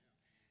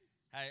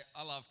Hey,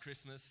 I love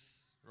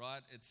Christmas,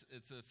 right?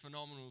 It's a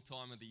phenomenal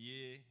time of the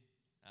year.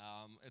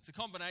 It's a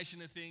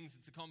combination of things.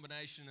 It's a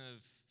combination of,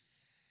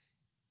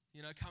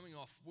 coming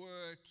off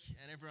work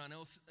and everyone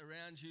else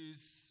around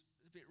you's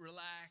a bit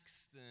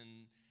relaxed,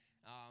 and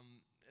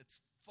it's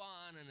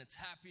fun and it's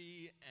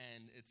happy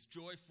and it's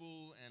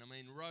joyful. And I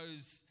mean,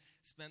 Rose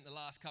spent the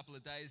last couple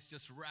of days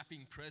just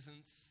wrapping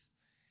presents.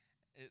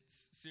 It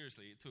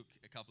took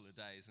a couple of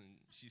days, and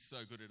she's so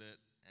good at it,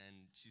 and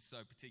she's so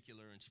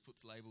particular, and she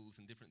puts labels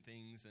and different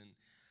things. And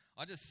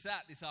I just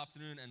sat this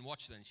afternoon and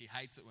watched her, and she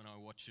hates it when I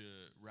watch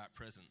her wrap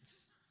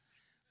presents.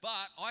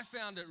 But I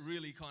found it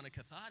really kind of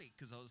cathartic,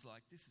 because I was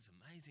like, this is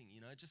amazing,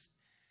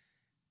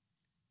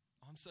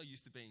 I'm so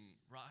used to being,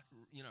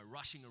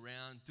 rushing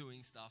around,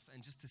 doing stuff,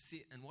 and just to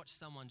sit and watch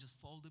someone just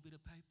fold a bit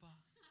of paper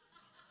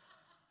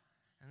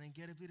and then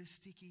get a bit of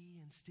sticky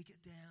and stick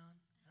it down.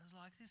 I was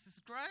like, this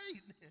is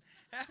great.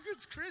 How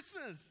good's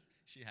Christmas?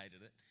 She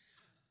hated it.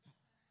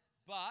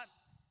 But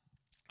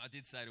I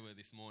did say to her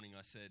this morning,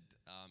 I said,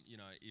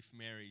 if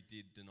Mary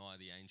did deny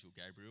the angel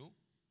Gabriel,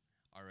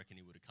 I reckon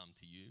he would have come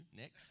to you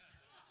next.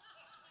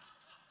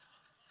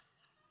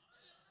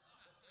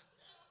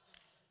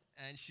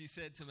 And she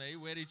said to me,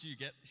 where did you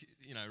get,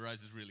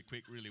 Rose is really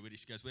quick, really witty.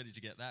 She goes, where did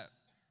you get that?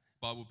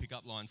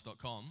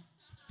 BiblePickUplines.com.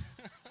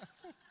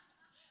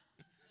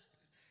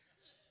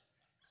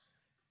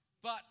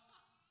 But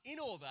in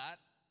all that,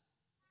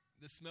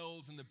 the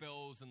smells and the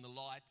bells and the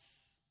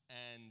lights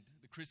and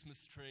the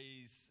Christmas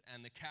trees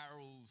and the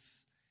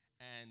carols,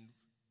 and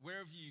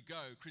wherever you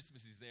go,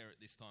 Christmas is there at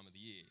this time of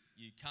the year.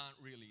 You can't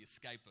really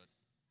escape it.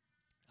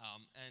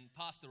 And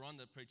Pastor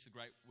Rhonda preached a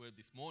great word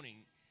this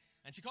morning,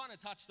 and she kind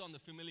of touched on the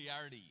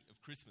familiarity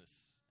of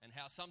Christmas and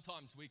how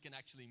sometimes we can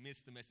actually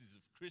miss the message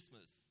of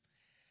Christmas.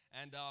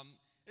 And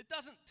it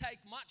doesn't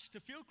take much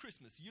to feel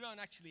Christmas. You don't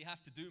actually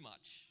have to do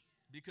much,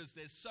 because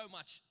there's so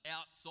much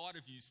outside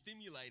of you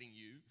stimulating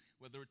you,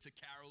 whether it's a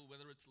carol,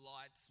 whether it's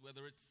lights,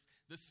 whether it's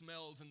the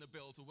smells and the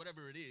bells or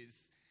whatever it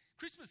is.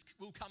 Christmas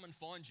will come and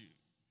find you.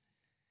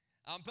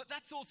 But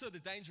that's also the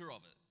danger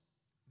of it,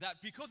 that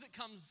because it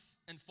comes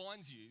and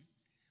finds you,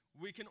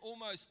 we can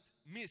almost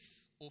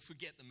miss or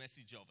forget the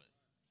message of it.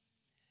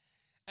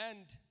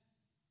 And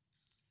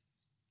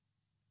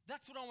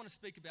that's what I want to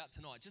speak about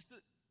tonight.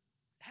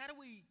 How do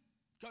we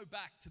go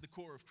back to the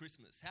core of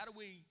Christmas? How do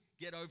we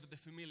get over the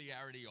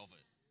familiarity of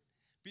it?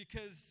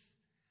 Because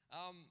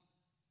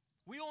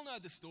we all know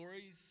the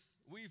stories.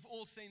 We've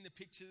all seen the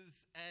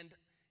pictures. And,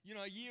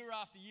 year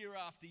after year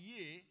after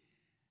year,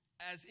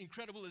 as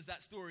incredible as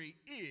that story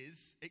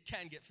is, it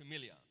can get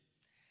familiar.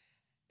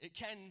 It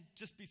can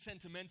just be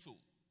sentimental.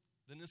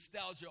 The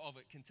nostalgia of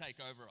it can take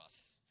over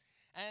us.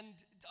 And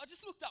I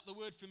just looked up the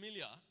word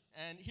familiar,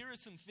 and here are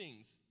some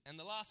things. And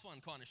the last one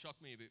kind of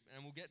shocked me a bit,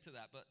 and we'll get to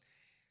that. But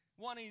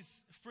one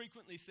is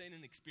frequently seen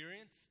and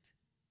experienced.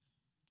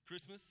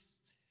 Christmas.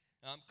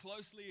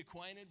 Closely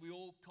acquainted. We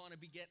all kind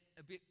of get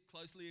a bit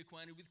closely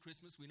acquainted with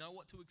Christmas. We know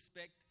what to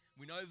expect.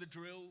 We know the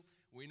drill.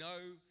 We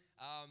know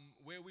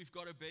where we've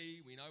got to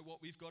be. We know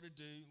what we've got to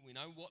do. We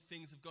know what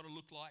things have got to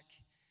look like.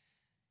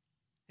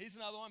 Here's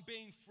another one,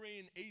 being free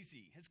and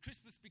easy. Has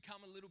Christmas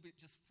become a little bit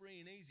just free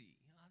and easy?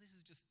 This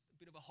is just a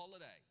bit of a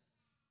holiday.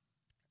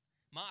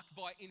 Marked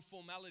by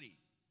informality.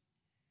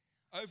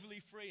 Overly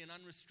free and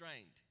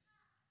unrestrained.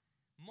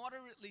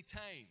 Moderately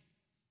tame.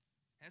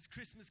 Has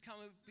Christmas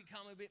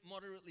become a bit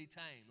moderately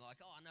tame?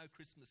 Like, I know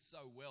Christmas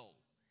so well.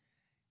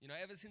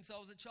 Ever since I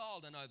was a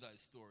child, I know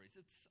those stories.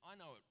 I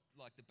know it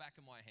like the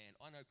back of my hand.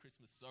 I know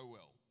Christmas so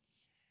well.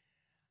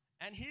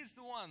 And here's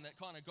the one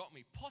that kind of got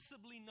me.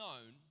 Possibly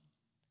known,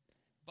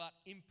 but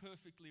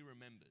imperfectly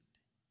remembered.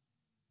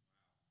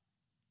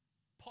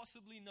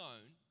 Possibly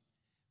known,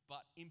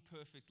 but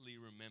imperfectly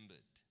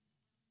remembered.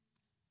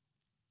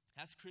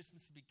 Has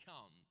Christmas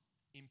become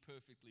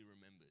imperfectly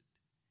remembered?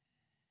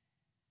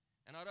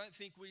 And I don't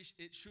think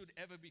it should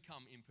ever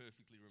become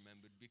imperfectly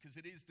remembered, because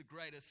it is the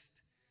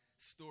greatest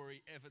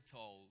story ever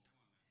told.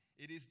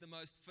 It is the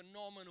most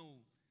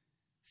phenomenal,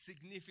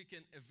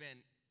 significant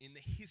event in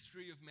the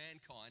history of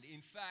mankind.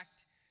 In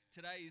fact,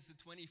 today is the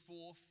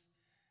 24th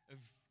of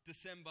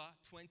December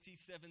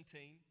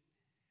 2017.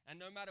 And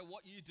no matter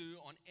what you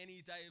do on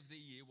any day of the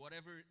year,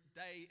 whatever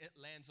day it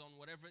lands on,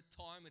 whatever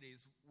time it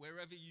is,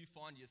 wherever you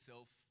find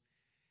yourself,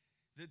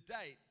 the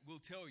date will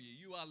tell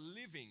you are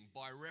living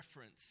by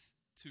reference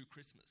to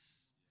Christmas.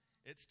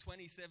 It's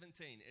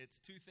 2017. It's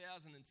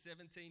 2017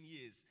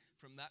 years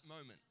from that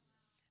moment.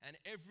 And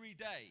every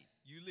day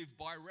you live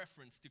by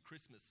reference to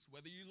Christmas,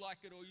 whether you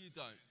like it or you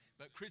don't.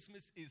 But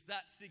Christmas is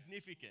that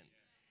significant.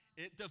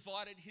 It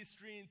divided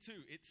history in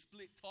two. It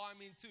split time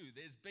in two.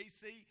 There's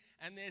BC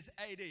and there's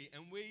AD,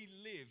 and we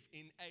live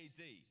in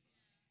AD.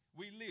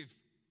 We live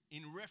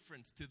in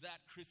reference to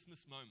that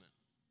Christmas moment.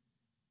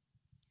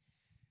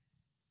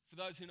 For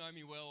those who know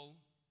me well,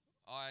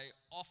 I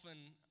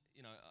often,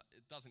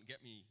 it doesn't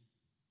get me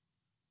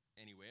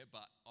anywhere,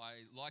 but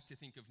I like to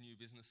think of new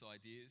business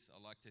ideas.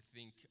 I like to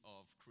think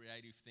of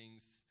creative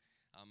things,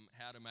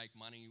 how to make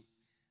money,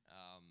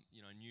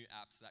 new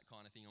apps, that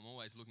kind of thing. I'm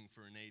always looking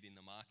for a need in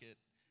the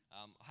market.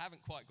 I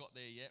haven't quite got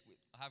there yet.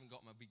 I haven't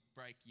got my big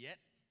break yet,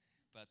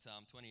 but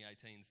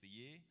 2018 is the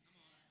year.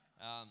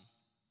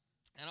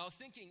 And I was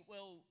thinking,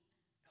 well,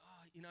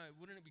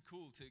 wouldn't it be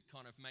cool to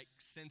kind of make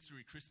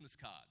sensory Christmas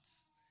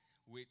cards,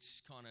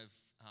 which kind of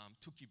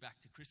took you back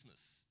to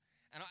Christmas?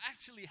 And I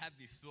actually had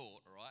this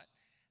thought, all right?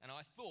 And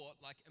I thought,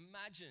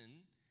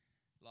 imagine,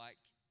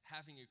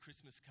 having a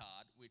Christmas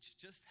card which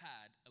just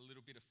had a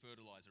little bit of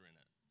fertilizer in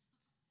it.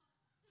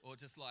 Or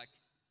just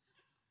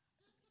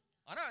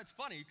I know it's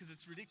funny because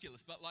it's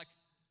ridiculous, but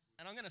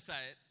and I'm going to say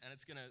it, and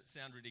it's going to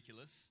sound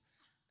ridiculous,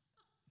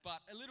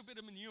 but a little bit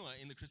of manure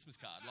in the Christmas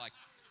card.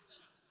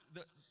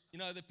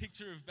 The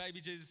picture of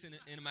baby Jesus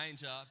in a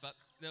manger, but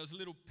there was a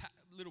little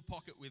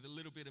pocket with a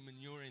little bit of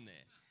manure in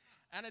there.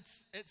 And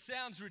it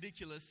sounds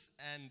ridiculous,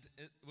 and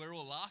we're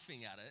all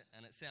laughing at it,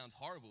 and it sounds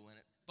horrible,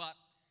 but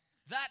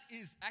that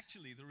is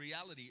actually the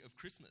reality of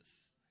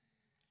Christmas.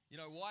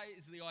 Why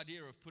is the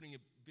idea of putting a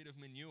bit of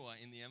manure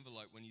in the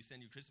envelope when you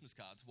send your Christmas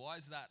cards? Why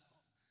is that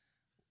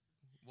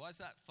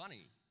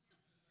funny?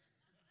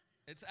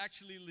 It's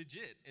actually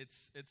legit.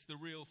 It's the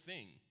real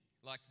thing.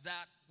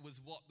 That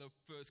was what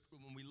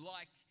when we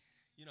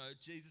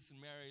Jesus and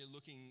Mary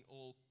looking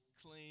all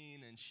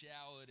clean and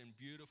showered and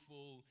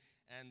beautiful,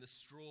 and the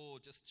straw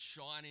just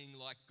shining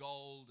like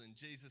gold, and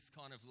Jesus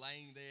kind of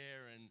laying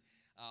there and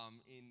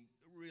in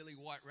really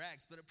white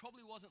rags. But it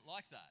probably wasn't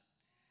like that.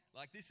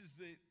 This is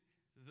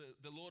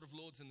the Lord of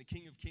Lords and the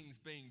King of Kings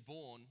being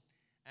born,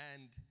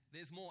 and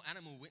there's more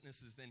animal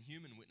witnesses than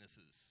human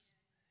witnesses.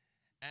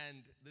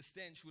 And the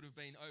stench would have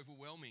been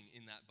overwhelming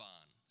in that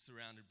barn,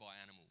 surrounded by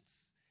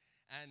animals.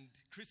 And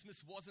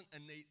Christmas wasn't a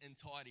neat and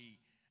tidy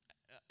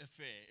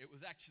affair. It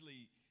was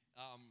actually,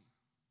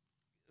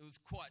 it was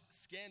quite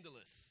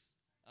scandalous.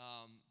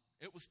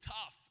 It was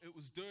tough. It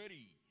was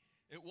dirty.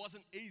 It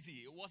wasn't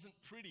easy. It wasn't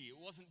pretty. It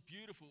wasn't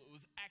beautiful. It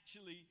was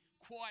actually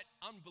quite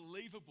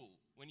unbelievable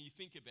when you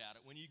think about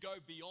it. When you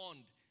go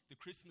beyond the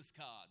Christmas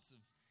cards of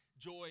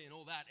joy and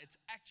all that, it's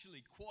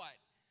actually quite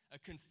a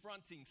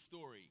confronting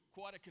story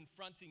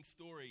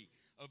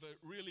of a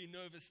really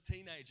nervous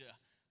teenager,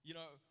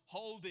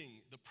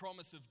 holding the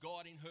promise of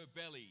God in her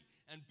belly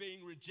and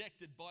being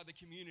rejected by the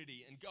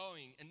community, and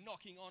going and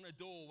knocking on a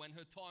door when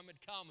her time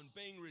had come and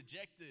being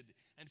rejected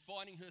and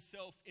finding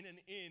herself in an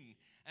inn,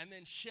 and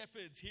then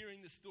shepherds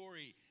hearing the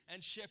story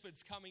and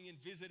shepherds coming and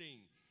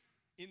visiting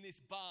in this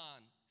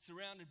barn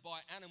surrounded by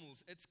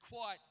animals. It's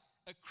quite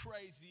a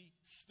crazy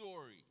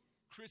story.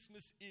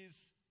 Christmas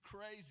is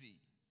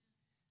crazy.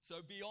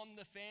 So beyond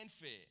the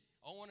fanfare,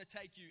 I want to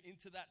take you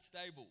into that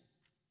stable.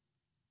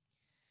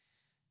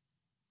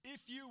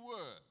 If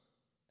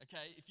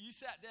you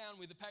sat down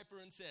with a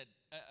paper and said,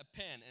 a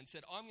pen, and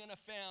said, I'm going to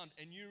found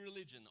a new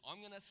religion,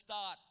 I'm going to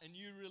start a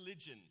new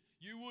religion,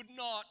 you would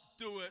not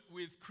do it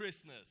with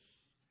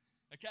Christmas.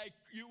 Okay?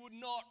 You would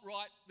not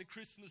write the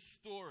Christmas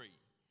story.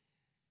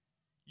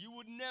 You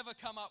would never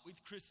come up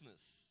with Christmas.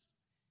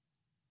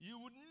 You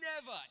would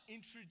never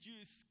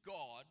introduce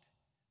God,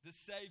 the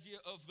Savior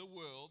of the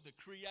world, the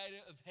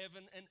creator of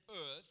heaven and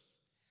earth,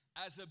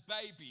 as a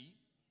baby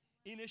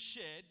in a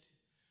shed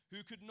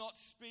who could not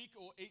speak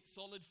or eat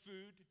solid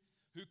food,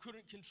 who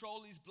couldn't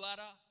control his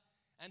bladder,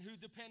 and who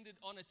depended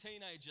on a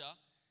teenager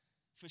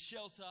for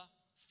shelter,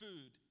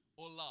 food,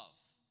 or love.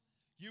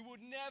 You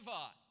would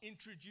never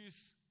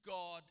introduce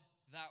God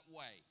that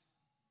way.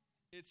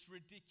 It's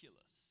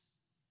ridiculous.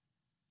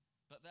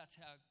 But that's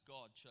how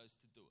God chose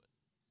to do it.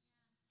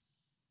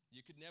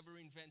 You could never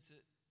invent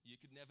it. You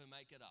could never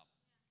make it up.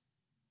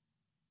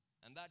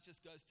 And that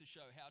just goes to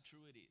show how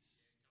true it is.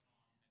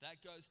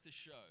 That goes to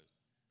show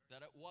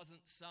that it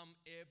wasn't some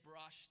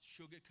airbrushed,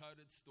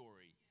 sugar-coated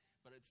story,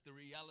 but it's the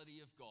reality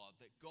of God,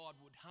 that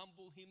God would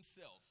humble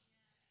himself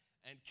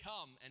and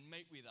come and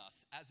meet with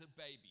us as a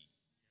baby.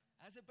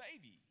 As a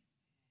baby.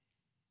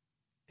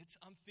 It's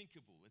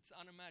unthinkable. It's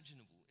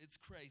unimaginable. It's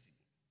crazy.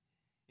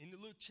 In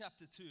Luke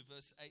chapter 2,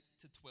 verse 8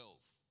 to 12,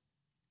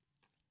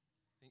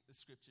 I think the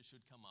scripture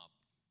should come up.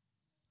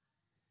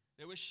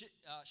 There were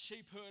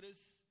sheep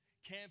herders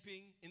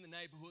camping in the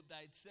neighborhood.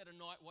 They'd set a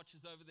night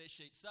watches over their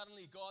sheep.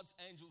 Suddenly, God's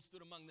angel stood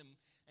among them,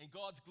 and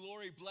God's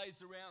glory blazed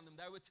around them.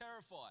 They were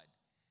terrified.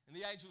 And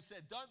the angel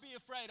said, "Don't be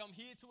afraid. I'm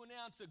here to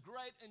announce a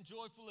great and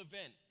joyful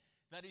event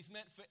that is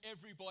meant for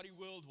everybody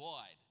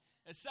worldwide.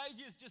 A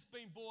Savior's just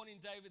been born in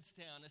David's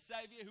town, a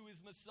Savior who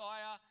is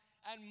Messiah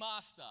and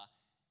Master.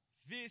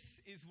 This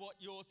is what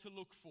you're to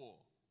look for.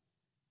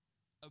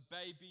 A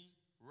baby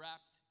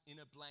wrapped in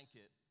a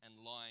blanket and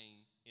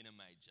lying in a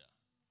manger."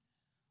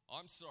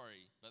 I'm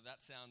sorry, but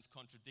that sounds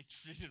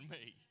contradictory to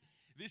me.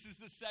 This is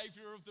the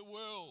Savior of the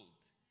world.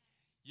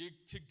 You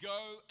to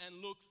go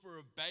and look for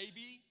a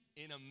baby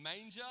in a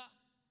manger?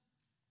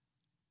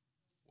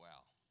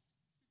 Wow.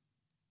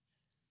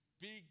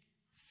 Big,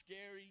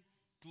 scary,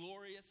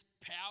 glorious,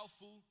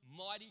 powerful,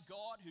 mighty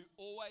God who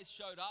always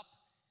showed up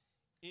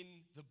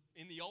in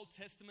the Old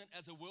Testament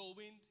as a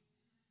whirlwind,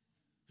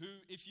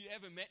 who, if you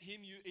ever met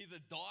him, you either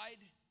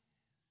died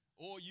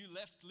or you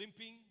left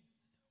limping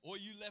or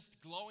you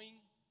left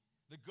glowing.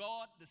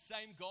 The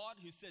same God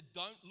who said,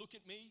 "Don't look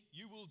at me,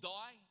 you will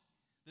die."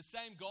 the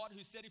same God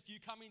who said if you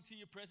come into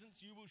your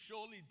presence you will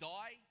surely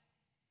die,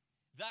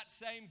 that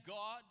same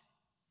God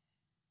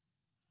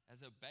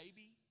as a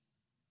baby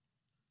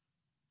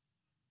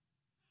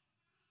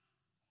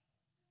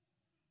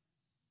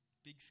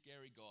big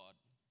scary God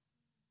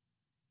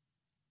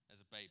as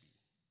a baby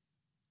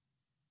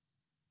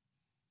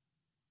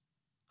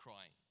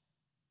crying.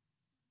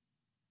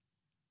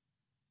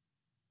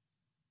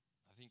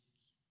 I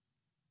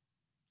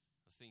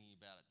was thinking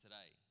about it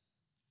today.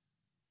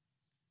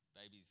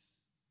 Babies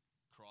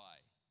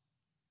cry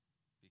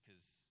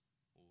because,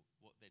 or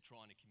what they're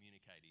trying to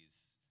communicate is,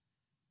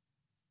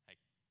 hey,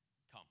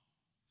 come.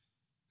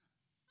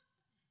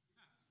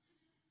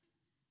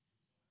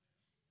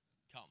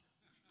 Come.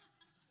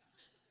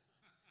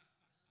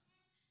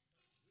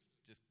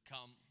 Just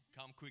come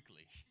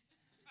quickly.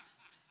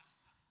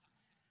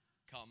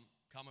 Come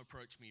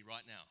approach me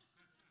right now.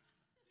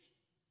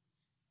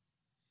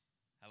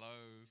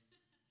 Hello?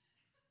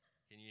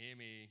 Can you hear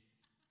me?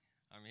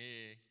 I'm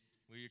here.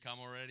 Will you come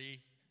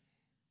already?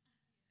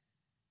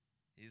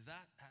 Is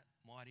that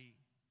mighty,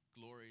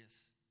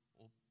 glorious,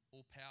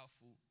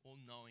 all-powerful,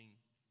 all-knowing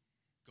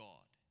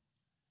God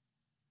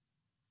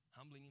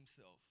humbling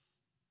himself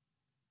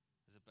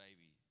as a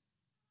baby,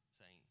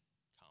 saying,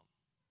 come.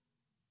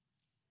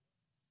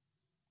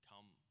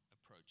 Come,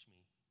 approach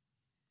me.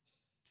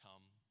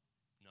 Come,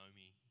 know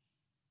me.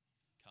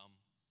 Come,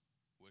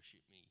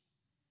 worship me.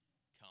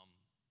 Come,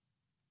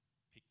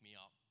 pick me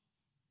up.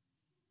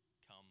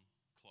 Come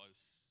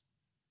close.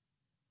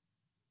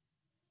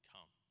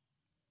 Come.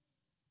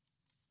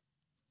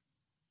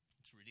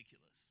 It's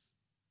ridiculous.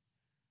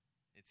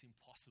 It's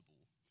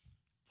impossible,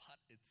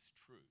 but it's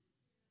true.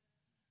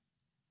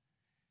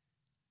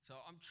 So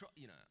I've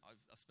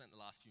spent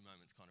the last few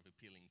moments kind of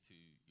appealing to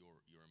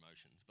your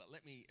emotions, but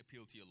let me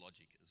appeal to your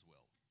logic as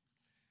well.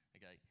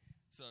 Okay,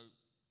 so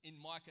in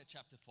Micah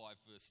chapter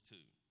 5, verse 2,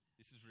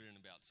 this is written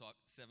about 500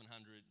 to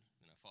 700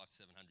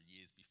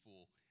 years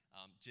before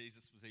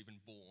Jesus was even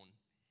born.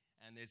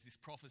 And there's this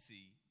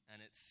prophecy,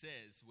 and it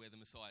says where the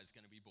Messiah is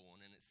going to be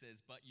born. And it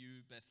says, but you,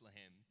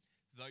 Bethlehem,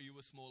 though you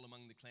were small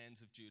among the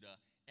clans of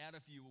Judah, out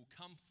of you will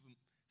come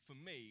for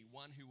me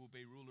one who will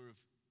be ruler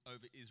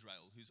over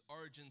Israel, whose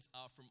origins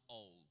are from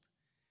old,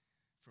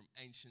 from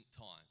ancient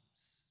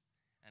times.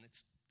 And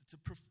it's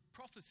a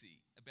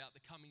prophecy about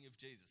the coming of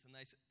Jesus. And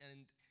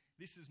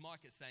this is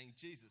Micah saying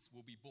Jesus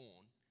will be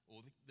born,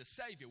 or the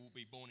Savior will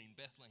be born in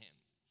Bethlehem.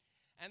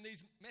 And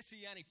these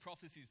messianic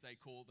prophecies, they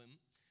call them,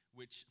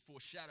 which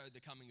foreshadow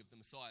the coming of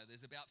the Messiah,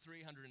 there's about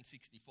 365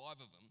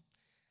 of them.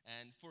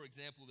 And for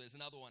example, there's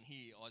another one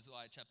here,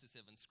 Isaiah chapter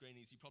 7.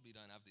 Screenies, you probably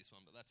don't have this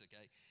one, but that's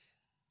okay.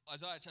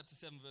 Isaiah chapter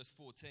 7, verse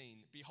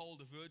 14, behold,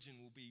 a virgin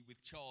will be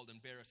with child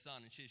and bear a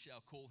son, and she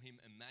shall call him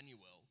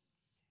Emmanuel.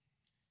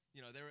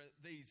 You know, there are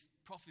these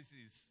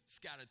prophecies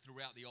scattered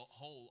throughout the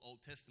whole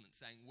Old Testament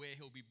saying where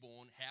he'll be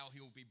born, how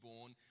he'll be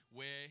born,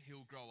 where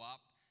he'll grow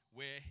up,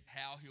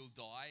 how he'll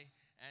die,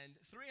 and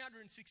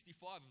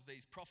 365 of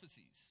these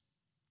prophecies.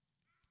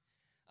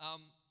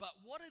 But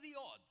what are the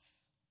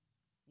odds?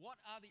 What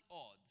are the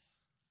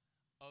odds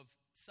of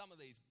some of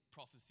these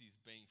prophecies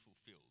being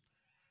fulfilled?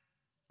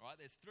 All right,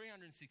 there's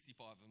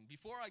 365 of them.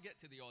 Before I get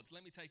to the odds,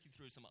 let me take you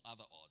through some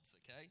other odds,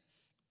 okay?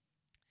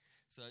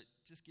 So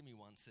just give me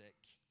one sec.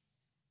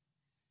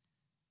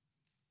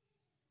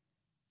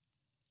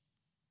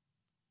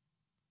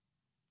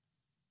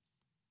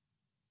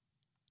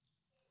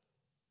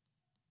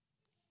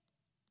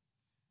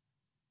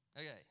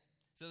 Okay,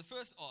 so the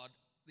first odd,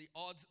 the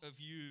odds of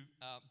you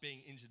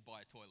being injured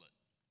by a toilet.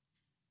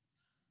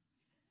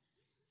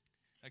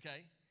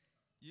 Okay,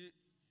 the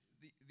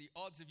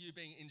odds of you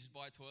being injured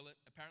by a toilet,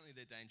 apparently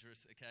they're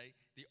dangerous, okay?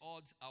 The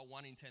odds are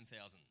 1 in 10,000.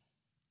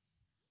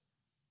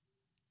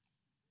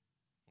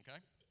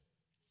 Okay?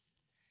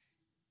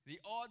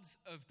 The odds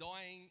of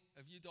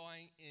you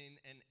dying in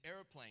an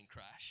aeroplane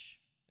crash,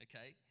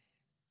 okay?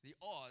 The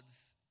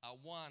odds are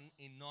 1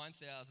 in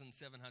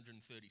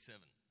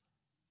 9,737.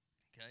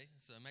 Okay,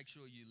 so make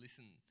sure you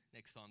listen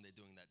next time they're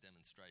doing that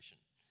demonstration.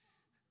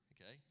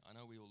 Okay, I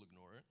know we all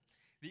ignore it.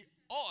 The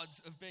odds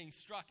of being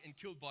struck and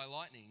killed by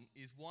lightning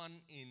is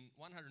 1 in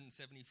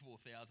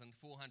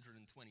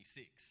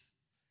 174,426.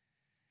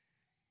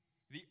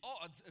 The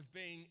odds of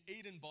being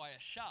eaten by a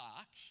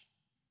shark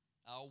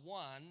are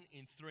 1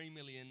 in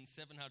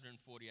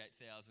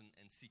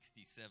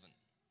 3,748,067.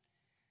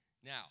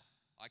 Now,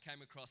 I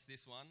came across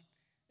this one.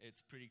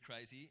 It's pretty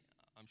crazy.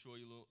 I'm sure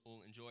you'll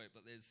all enjoy it,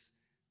 but there's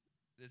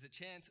a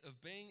chance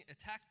of being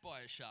attacked by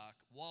a shark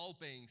while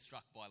being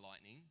struck by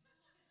lightning.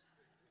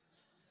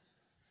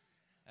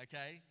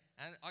 Okay,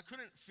 and I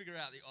couldn't figure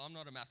out, I'm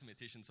not a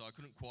mathematician, so I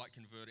couldn't quite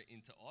convert it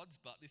into odds,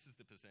 but this is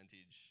the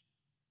percentage.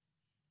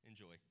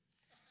 Enjoy.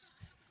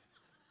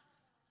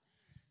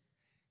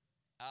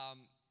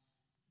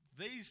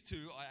 These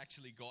two I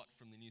actually got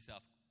from the New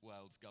South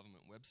Wales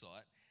government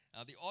website.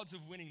 The odds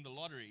of winning the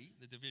lottery,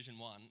 the Division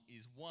 1,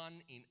 is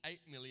 1 in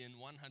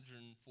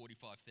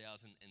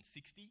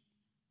 8,145,060.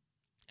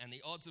 And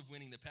the odds of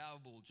winning the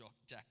Powerball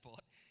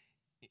jackpot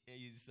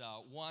is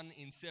 1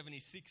 in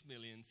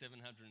 76,767,000.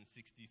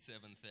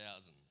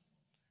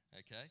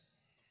 Okay?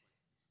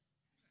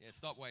 Yeah,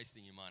 stop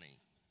wasting your money.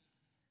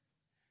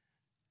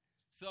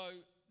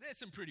 So there's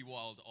some pretty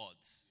wild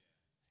odds.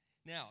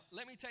 Now,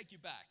 let me take you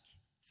back.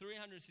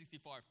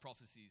 365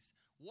 prophecies.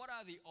 What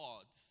are the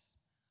odds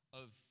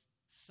of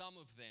some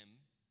of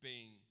them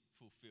being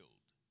fulfilled?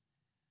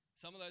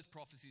 Some of those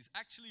prophecies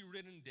actually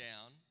written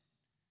down.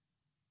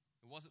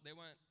 They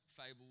weren't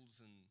fables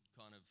and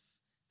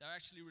they're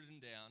actually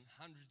written down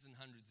hundreds and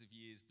hundreds of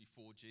years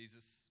before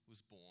Jesus was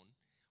born.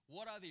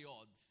 What are the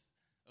odds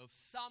of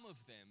some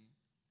of them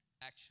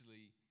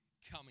actually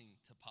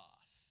coming to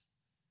pass?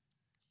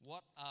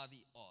 What are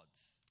the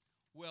odds?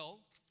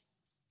 Well,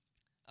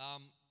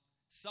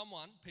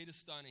 Peter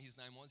Stoner, his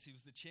name was, he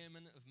was the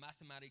chairman of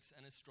mathematics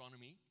and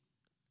astronomy,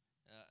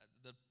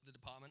 the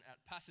department at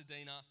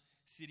Pasadena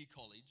City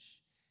College.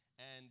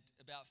 And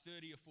about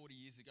 30 or 40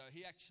 years ago,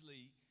 he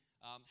actually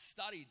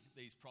studied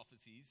these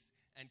prophecies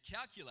and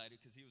calculated,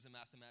 because he was a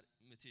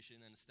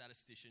mathematician and a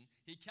statistician,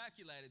 he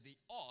calculated the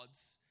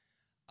odds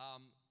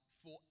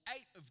for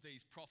 8 of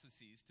these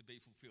prophecies to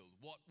be fulfilled.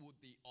 What would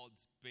the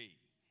odds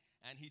be?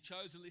 And he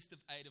chose a list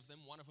of 8 of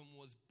them. One of them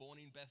was born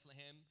in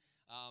Bethlehem,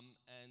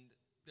 and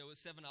there were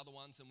 7 other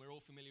ones, and we're all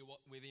familiar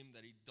with him,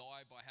 that he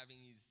died by having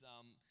his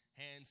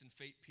hands and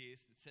feet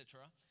pierced,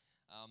 etc.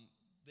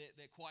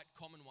 They're quite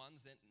common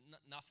ones. They're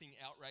nothing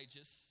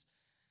outrageous.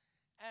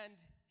 And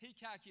he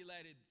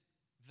calculated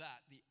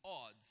that the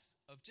odds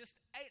of just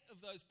 8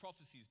 of those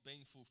prophecies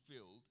being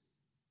fulfilled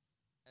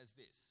as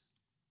this.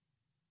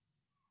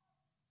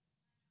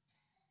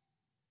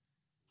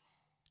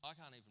 I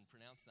can't even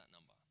pronounce that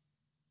number.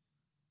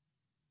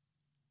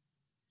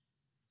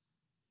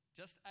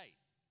 Just 8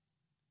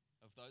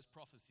 of those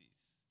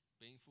prophecies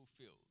being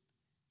fulfilled,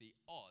 the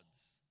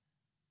odds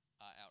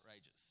are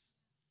outrageous.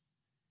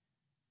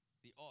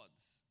 The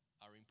odds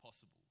are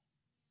impossible.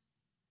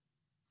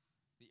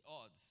 The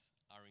odds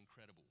are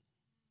incredible.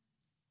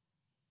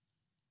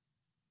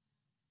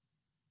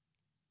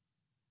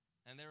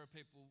 And there are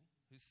people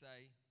who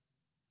say,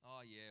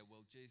 oh yeah,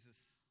 well,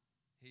 Jesus,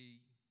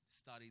 he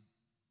studied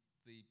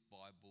the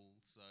Bible,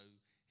 so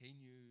he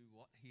knew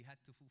what he had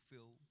to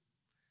fulfill.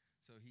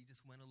 So he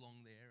just went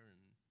along there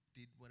and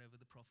did whatever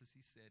the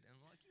prophecy said. And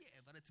I'm like,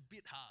 yeah, but it's a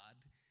bit hard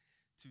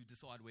to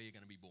decide where you're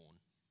going to be born.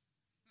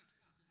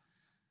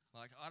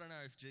 Like, I don't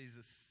know if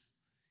Jesus,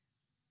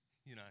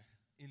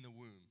 in the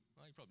womb.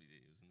 Well, he probably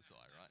did. He was in the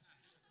side, right?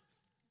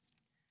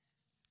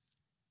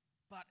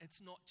 But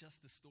it's not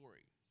just a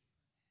story.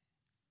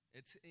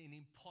 It's an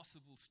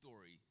impossible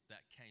story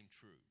that came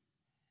true.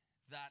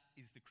 That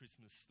is the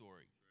Christmas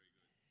story.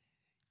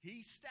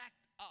 He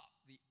stacked up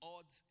the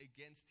odds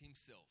against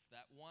himself.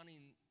 That 1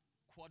 in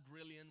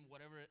quadrillion,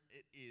 whatever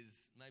it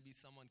is. Maybe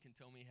someone can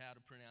tell me how to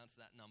pronounce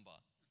that number.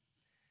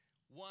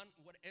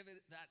 Whatever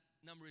that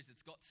number is,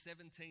 it's got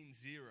 17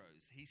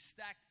 zeros. He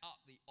stacked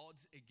up the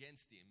odds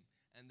against him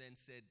and then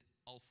said,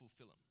 I'll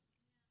fulfill them.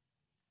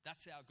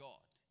 That's our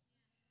God.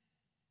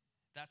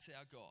 That's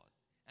our God.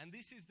 And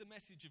this is the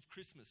message of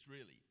Christmas,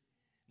 really.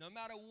 No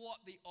matter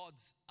what the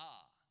odds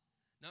are,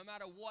 no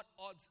matter what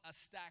odds are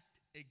stacked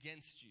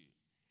against you,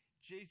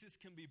 Jesus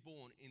can be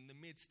born in the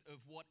midst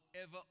of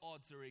whatever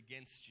odds are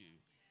against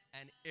you,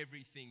 and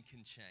everything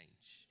can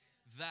change.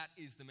 That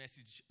is the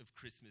message of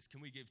Christmas.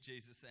 Can we give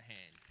Jesus a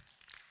hand?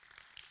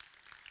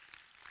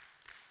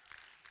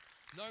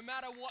 No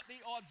matter what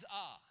the odds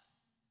are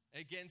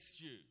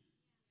against you,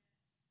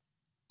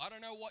 I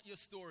don't know what your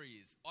story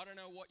is. I don't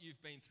know what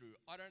you've been through.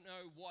 I don't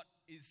know what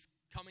is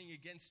coming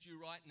against you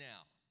right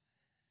now.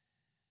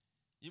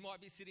 You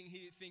might be sitting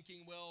here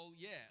thinking, well,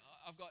 yeah,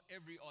 I've got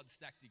every odd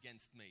stacked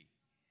against me.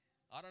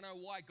 I don't know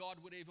why God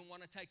would even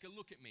want to take a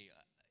look at me.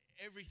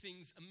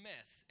 Everything's a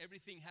mess.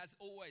 Everything has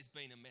always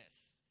been a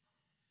mess.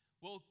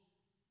 Well,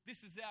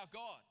 this is our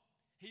God.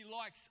 He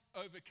likes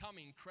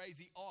overcoming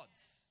crazy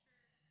odds.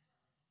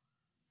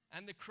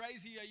 And the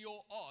crazier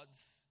your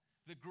odds,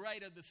 the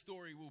greater the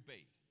story will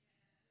be.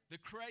 The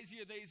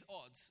crazier these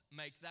odds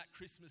make that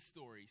Christmas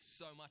story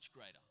so much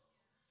greater.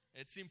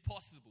 It's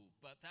impossible,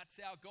 but that's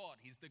our God.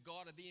 He's the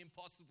God of the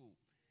impossible.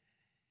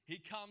 He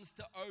comes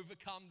to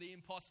overcome the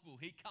impossible.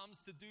 He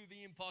comes to do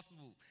the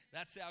impossible.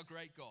 That's our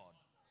great God.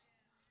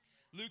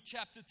 Luke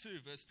chapter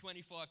 2, verse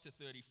 25 to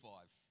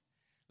 35.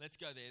 Let's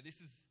go there.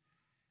 This is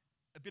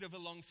a bit of a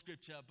long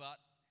scripture, but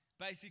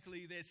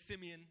basically there's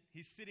Simeon.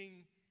 He's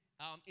sitting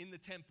in the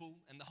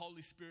temple, and the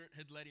Holy Spirit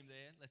had led him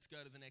there. Let's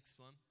go to the next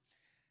one.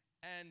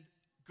 And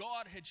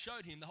God had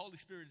showed him, the Holy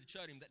Spirit had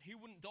showed him that he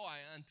wouldn't die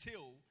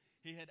until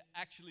he had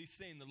actually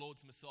seen the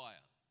Lord's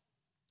Messiah.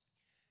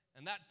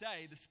 And that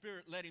day, the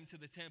Spirit led him to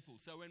the temple.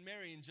 So when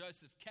Mary and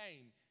Joseph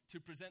came to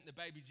present the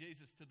baby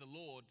Jesus to the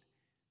Lord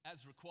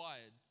as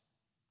required,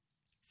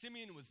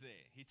 Simeon was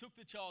there. He took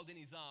the child in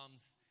his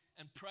arms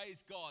and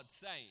praised God,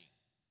 saying,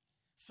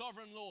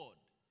 Sovereign Lord,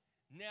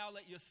 now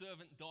let your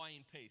servant die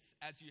in peace,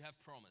 as you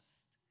have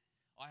promised.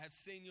 I have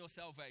seen your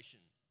salvation,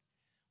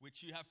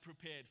 which you have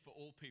prepared for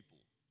all people.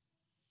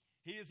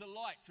 He is a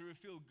light to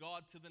reveal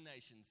God to the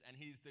nations, and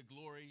he is the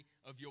glory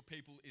of your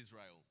people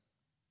Israel.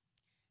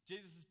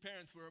 Jesus'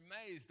 parents were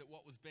amazed at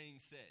what was being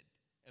said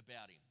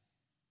about him.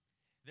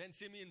 Then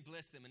Simeon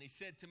blessed them, and he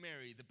said to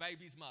Mary, the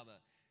baby's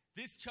mother,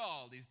 "This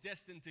child is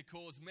destined to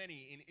cause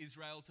many in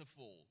Israel to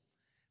fall,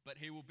 but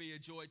he will be a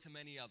joy to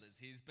many others.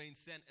 He has been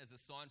sent as a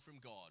sign from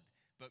God,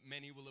 but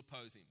many will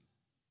oppose him.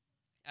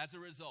 As a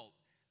result,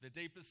 the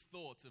deepest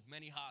thoughts of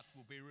many hearts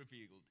will be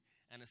revealed,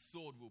 and a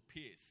sword will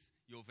pierce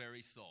your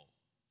very soul."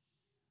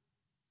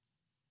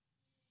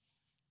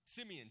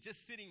 Simeon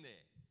just sitting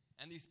there,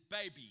 and this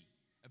baby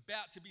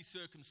about to be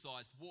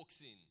circumcised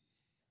walks in,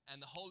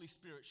 and the Holy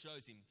Spirit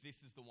shows him,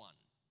 this is the one.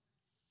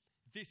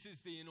 This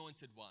is the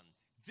anointed one.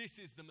 This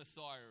is the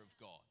Messiah of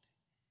God.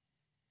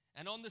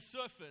 And on the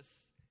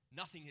surface,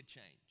 nothing had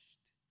changed.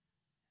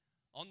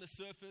 On the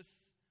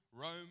surface,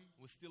 Rome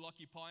was still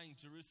occupying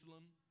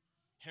Jerusalem.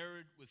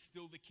 Herod was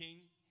still the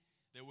king.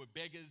 There were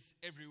beggars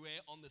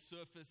everywhere. On the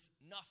surface,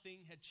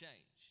 nothing had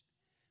changed.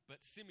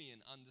 But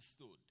Simeon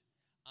understood,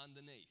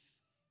 underneath,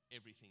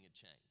 everything had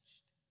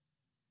changed.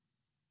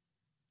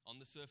 On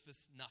the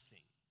surface,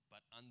 nothing,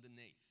 but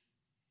underneath,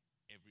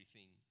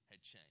 everything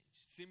had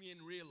changed.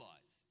 Simeon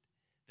realized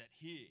that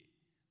here,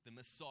 the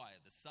Messiah,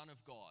 the Son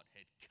of God,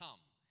 had come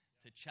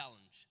to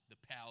challenge the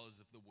powers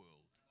of the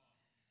world.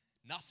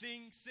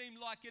 Nothing seemed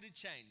like it had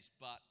changed,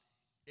 but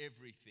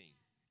everything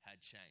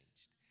had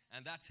changed.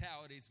 And that's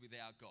how it is with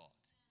our God.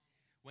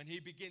 When he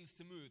begins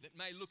to move, it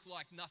may look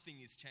like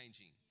nothing is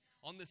changing.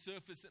 On the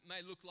surface, it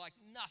may look like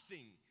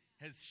nothing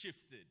has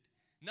shifted.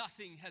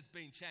 Nothing has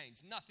been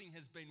changed. Nothing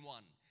has been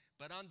won.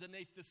 But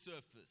underneath the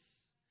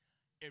surface,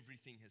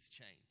 everything has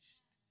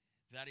changed.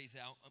 That is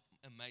our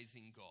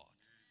amazing God.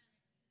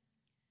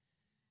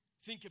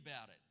 Think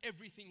about it.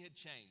 Everything had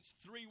changed.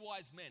 3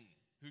 wise men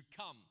who'd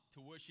come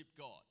to worship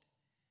God.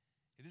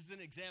 This is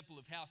an example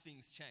of how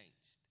things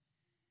changed.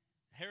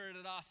 Herod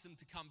had asked them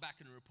to come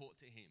back and report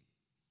to him.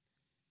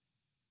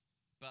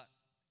 But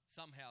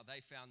somehow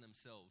they found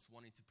themselves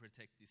wanting to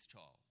protect this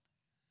child,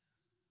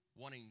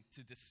 wanting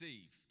to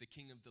deceive the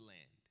king of the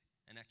land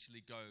and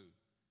actually go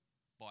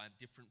by a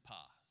different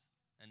path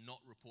and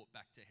not report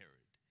back to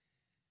Herod.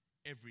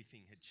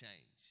 Everything had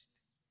changed.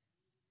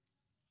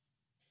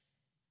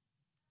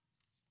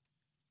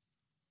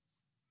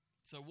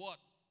 So what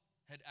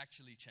had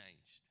actually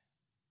changed?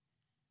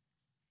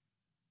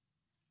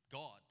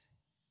 God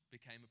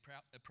became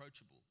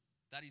approachable.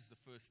 That is the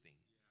first thing.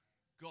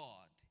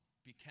 God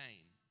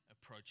became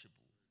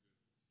approachable.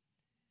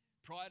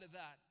 Prior to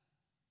that,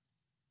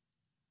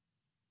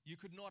 you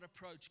could not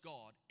approach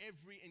God.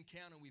 Every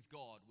encounter with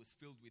God was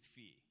filled with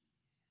fear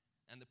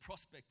and the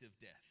prospect of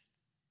death.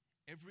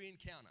 Every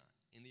encounter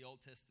in the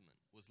Old Testament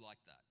was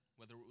like that.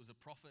 Whether it was a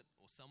prophet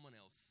or someone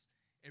else,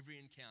 every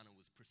encounter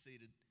was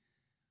preceded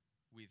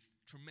with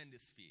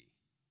tremendous fear.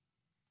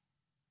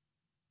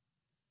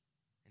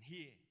 And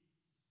here,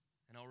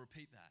 and I'll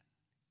repeat that,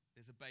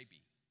 there's a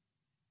baby.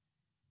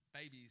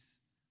 Babies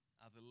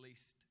are the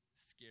least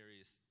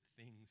scariest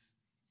things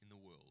in the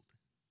world.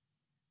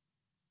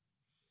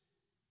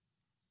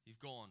 You've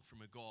gone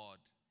from a God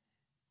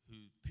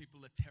who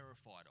people are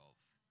terrified of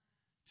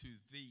to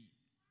the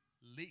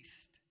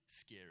least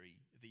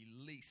scary, the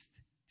least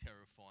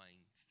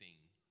terrifying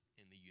thing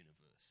in the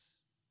universe.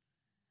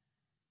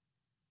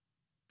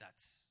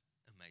 That's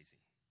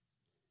amazing.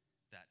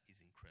 That is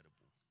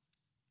incredible.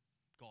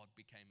 God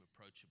became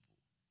approachable.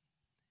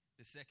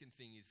 The second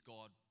thing is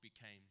God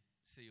became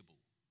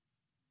seeable.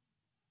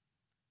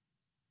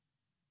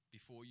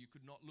 Before you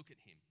could not look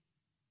at him.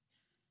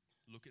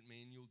 Look at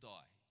me and you'll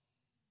die.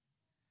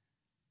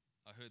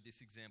 I heard this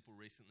example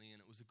recently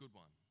and it was a good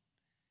one.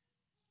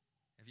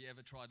 Have you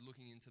ever tried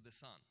looking into the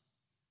sun?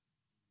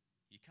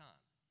 You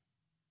can't.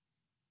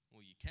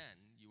 Well, you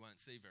can. You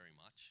won't see very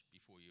much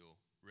before your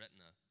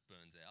retina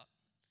burns out.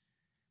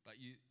 But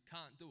you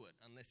can't do it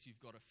unless you've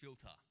got a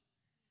filter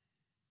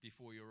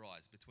before your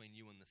eyes, between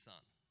you and the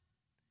sun.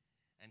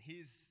 And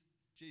here's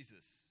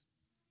Jesus,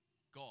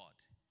 God.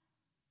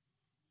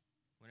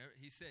 Whenever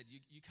he said,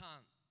 you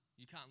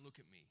can't look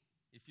at me.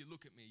 If you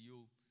look at me,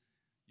 you'll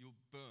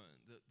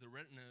burn. The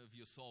retina of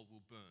your soul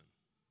will burn.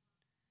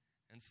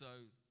 And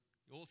so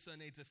he also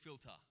needs a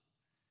filter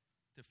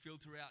to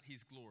filter out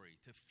his glory,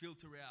 to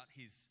filter out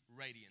his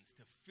radiance,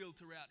 to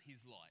filter out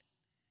his light.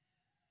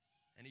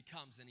 And he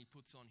comes and he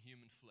puts on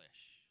human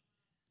flesh.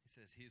 He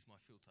says, here's my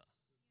filter.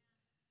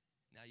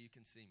 Now you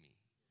can see me.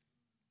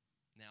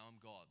 Now I'm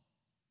God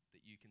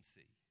that you can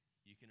see.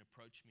 You can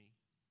approach me.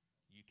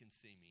 You can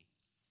see me.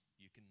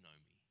 You can know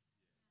me.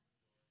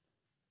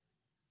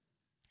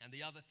 And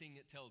the other thing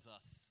it tells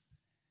us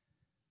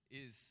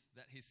is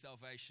that his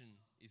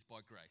salvation is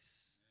by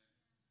grace.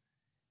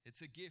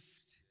 It's a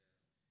gift.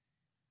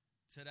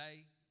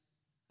 Today,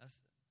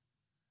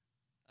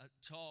 a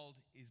child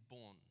is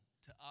born.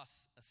 To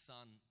us, a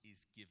son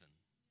is given.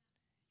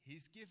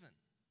 He's given.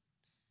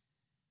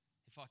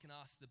 If I can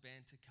ask the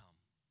band to come.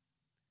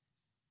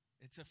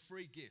 It's a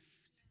free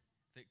gift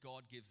that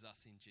God gives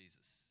us in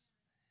Jesus.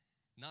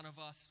 None of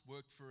us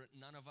worked for it.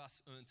 None of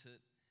us earned it.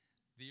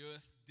 The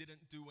earth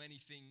didn't do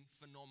anything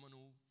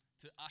phenomenal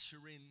to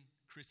usher in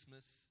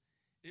Christmas.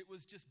 It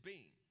was just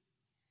being.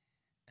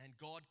 And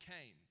God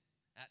came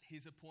at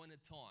his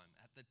appointed time,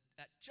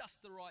 at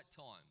just the right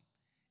time,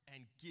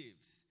 and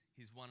gives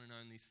his one and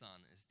only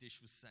son, as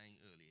Dish was saying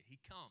earlier. He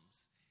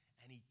comes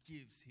and he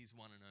gives his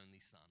one and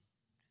only son.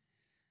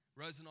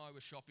 Rose and I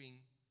were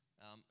shopping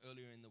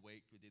earlier in the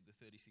week. We did the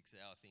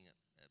 36-hour thing at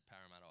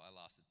Parramatta. I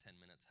lasted 10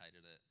 minutes,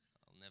 hated it.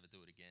 I'll never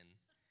do it again.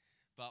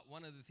 But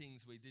one of the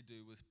things we did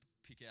do was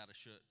pick out a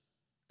shirt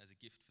as a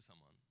gift for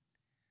someone.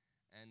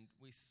 And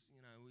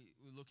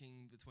we're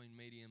looking between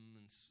medium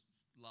and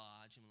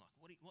large, and we're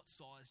like, what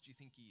size do you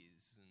think he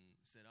is? And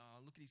said,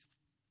 look at his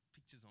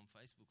pictures on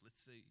Facebook. Let's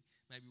see.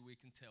 Maybe we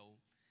can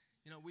tell.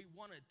 We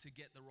wanted to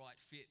get the right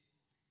fit.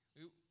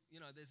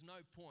 There's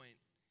no point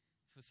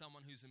for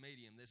someone who's a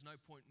medium. There's no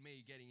point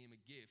me getting him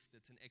a gift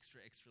that's an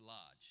extra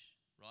large,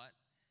 right?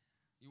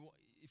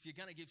 If you're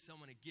going to give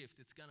someone a gift,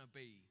 it's going to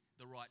be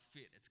the right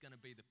fit. It's going to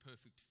be the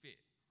perfect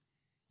fit.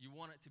 You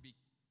want it to be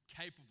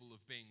capable of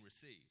being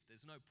received.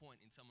 There's no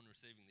point in someone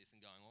receiving this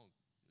and going, oh,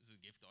 this is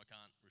a gift I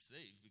can't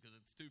receive because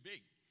it's too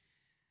big.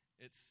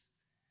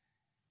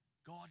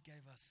 God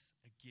gave us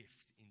a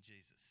gift in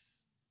Jesus.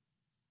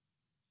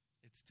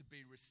 It's to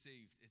be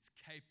received. It's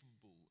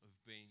capable of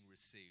being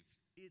received.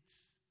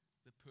 It's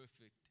the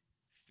perfect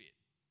fit.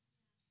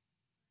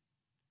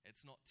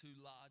 It's not too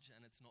large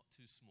and it's not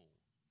too small.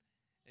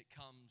 It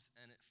comes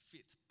and it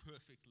fits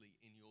perfectly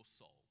in your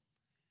soul.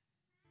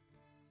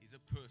 He's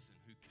a person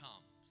who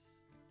comes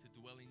to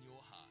dwell in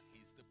your heart.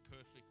 He's the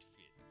perfect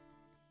fit.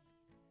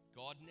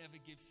 God never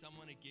gives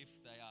someone a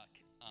gift they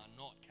are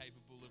not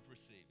capable of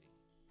receiving.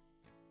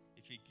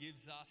 If he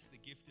gives us the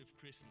gift of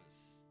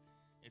Christmas,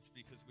 it's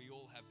because we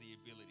all have the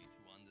ability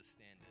to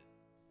understand it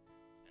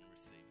and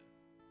receive it.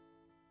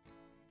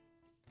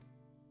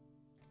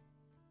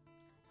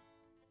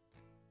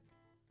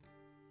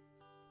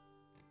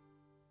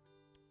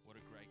 What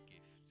a great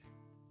gift.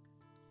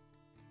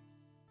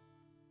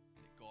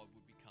 That God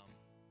would become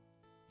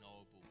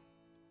knowable.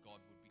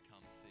 God would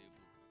become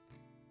seeable.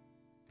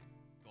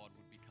 God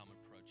would become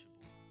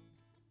approachable.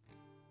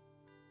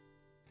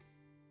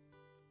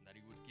 And that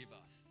he would give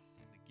us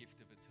the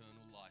gift of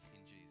eternal life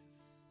in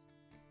Jesus.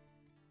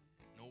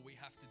 And all we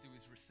have to do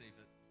is receive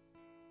it.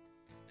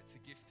 It's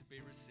a gift to be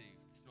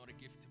received. It's not a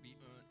gift to be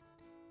earned.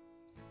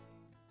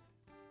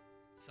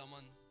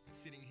 Someone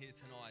sitting here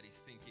tonight is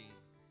thinking,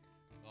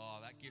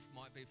 oh, that gift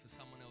might be for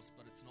someone else,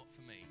 but it's not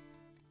for me.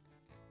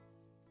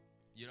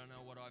 You don't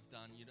know what I've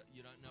done. You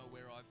don't know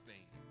where I've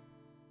been.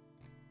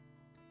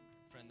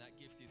 Friend, that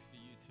gift is for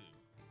you too.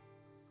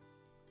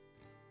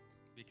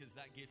 Because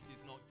that gift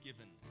is not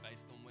given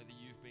based on whether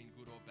you've been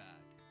good or bad.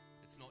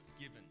 It's not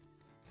given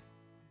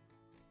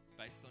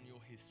based on your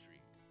history.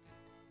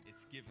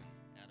 It's given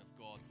out of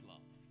God's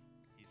love.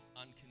 His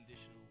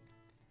unconditional,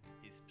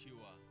 his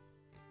pure,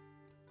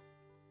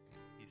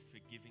 his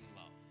forgiving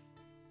love.